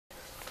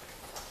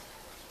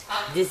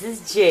This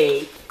is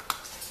Jake.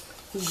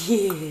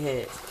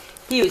 Yes.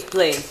 He was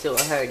playing so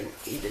hard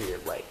he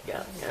didn't wake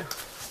down now.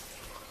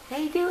 How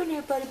you doing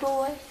there, buddy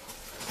boy?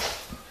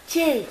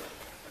 Jake.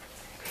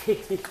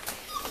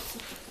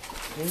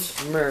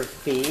 There's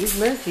Murphy.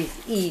 Murphy's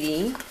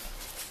eating.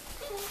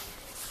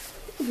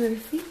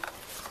 Murphy.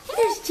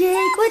 There's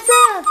Jake. What's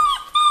up?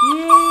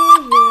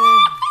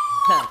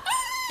 Yeah.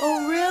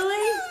 Oh,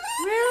 really?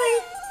 Really?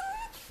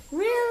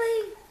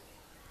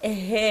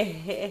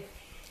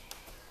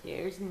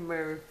 There's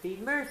Murphy.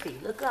 Murphy,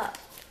 look up.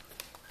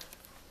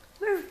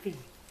 Murphy.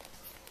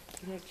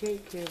 You got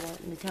Jake here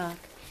wanting to talk.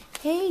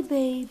 Hey,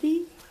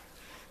 baby.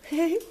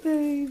 Hey,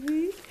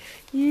 baby.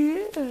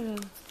 Yeah.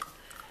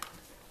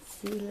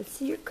 Let's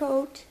see your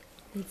coat.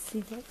 Let's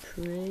see that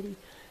pretty.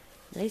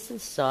 Nice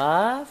and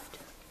soft.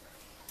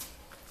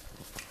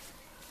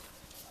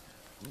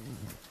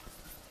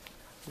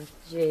 With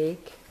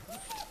Jake. His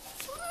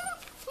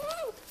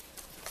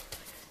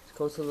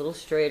coat's a little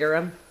straighter.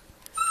 I'm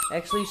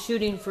actually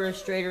shooting for a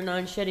straighter,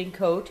 non-shedding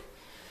coat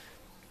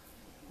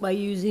by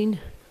using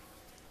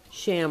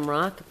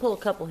Shamrock to pull a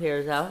couple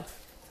hairs out.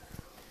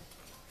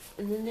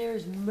 And then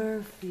there's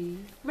Murphy.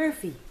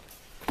 Murphy,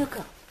 look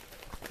up.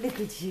 Look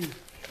at you.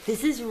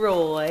 This is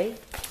Roy.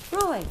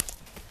 Roy,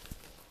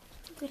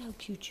 look at how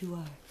cute you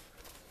are.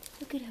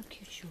 Look at how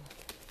cute you are.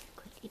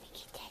 Quick, let me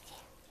get that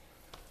there.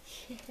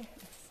 Yes.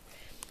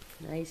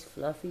 Nice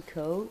fluffy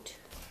coat.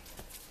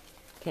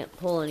 Can't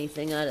pull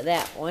anything out of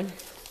that one.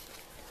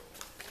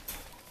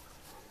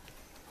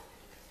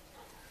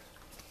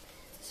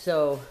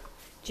 So,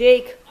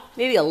 Jake,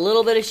 maybe a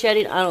little bit of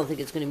shedding. I don't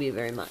think it's going to be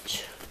very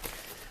much.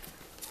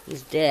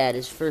 His dad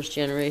is first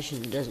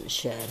generation and doesn't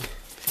shed.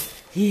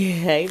 Yeah,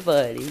 hey,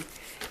 buddy.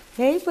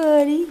 Hey,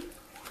 buddy.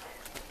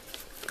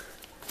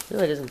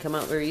 Really doesn't come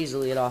out very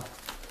easily at all.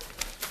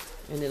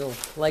 And it'll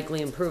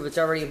likely improve. It's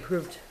already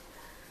improved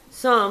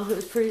some.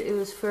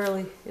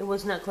 It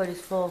was not quite as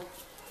full.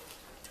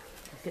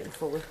 It's getting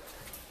fuller.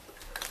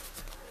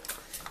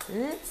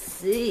 Let's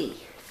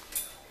see.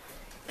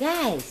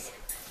 Guys,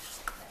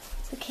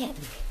 look at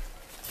me.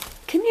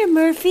 Come here,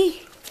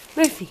 Murphy.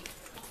 Murphy.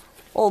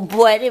 Oh,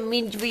 boy, I didn't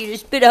mean for you to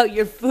spit out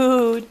your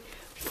food.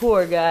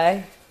 Poor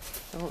guy.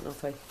 I don't know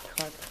if I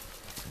caught.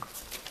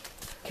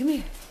 Come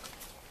here.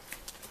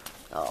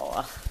 Oh,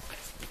 I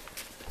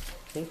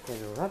think to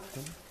interrupt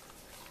him.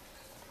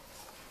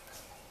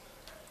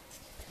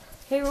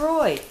 Hey,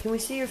 Roy, can we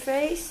see your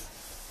face?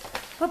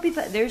 Puppy,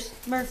 there's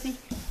Murphy.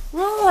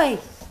 Roy!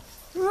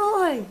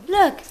 Roy,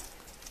 look.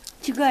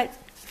 You got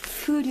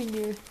food in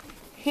your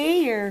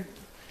hair,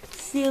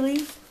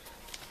 silly.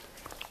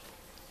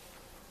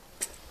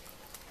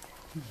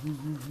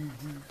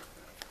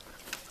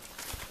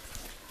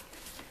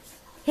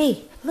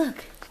 Hey,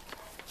 look.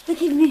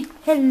 Look at me.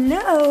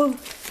 Hello.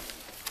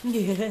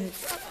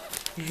 Yes.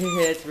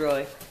 That's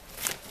Roy.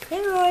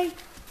 Hey, Roy.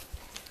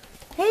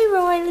 Hey,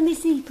 Roy. Let me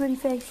see your pretty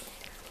face.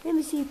 Let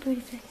me see your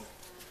pretty face.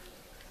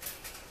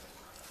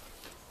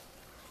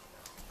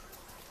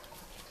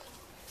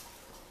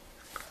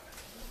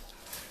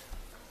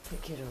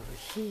 Get over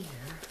here.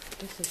 I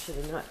guess I should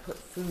have not put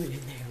food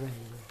in there right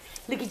away.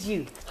 Look at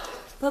you.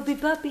 Puppy,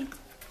 puppy.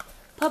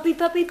 Puppy,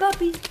 puppy,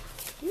 puppy.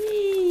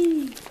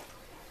 Whee.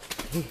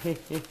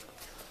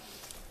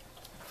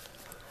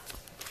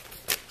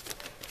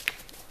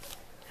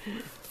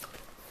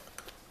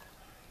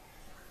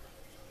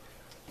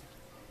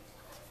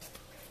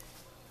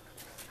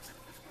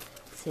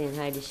 Saying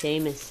hi to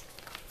Seamus.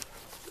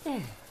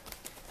 There.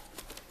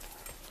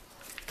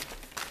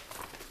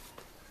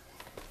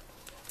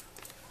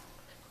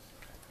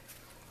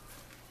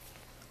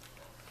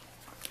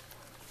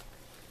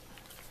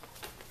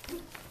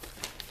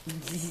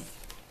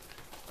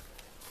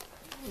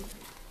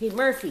 Hey,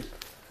 Murphy.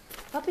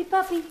 Puppy,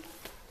 puppy.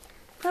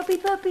 Puppy,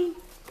 puppy.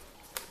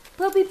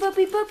 Puppy,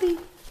 puppy, puppy.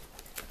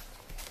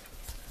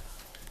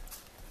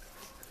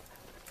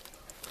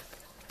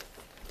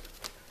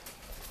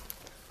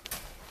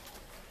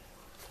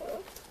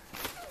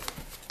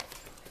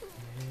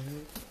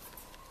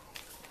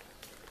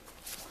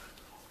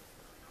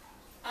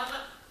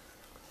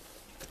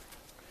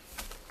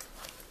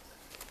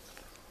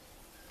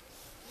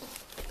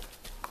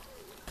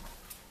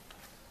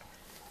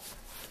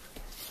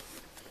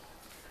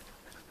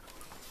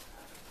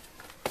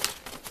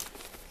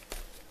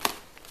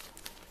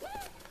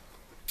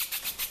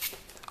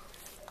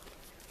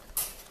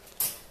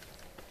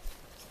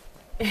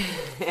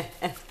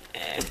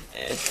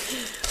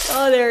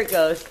 Oh, there it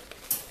goes.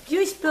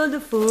 You spilled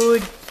the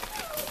food.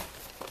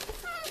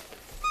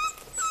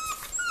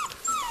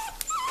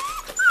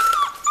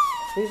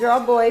 These are all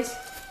boys.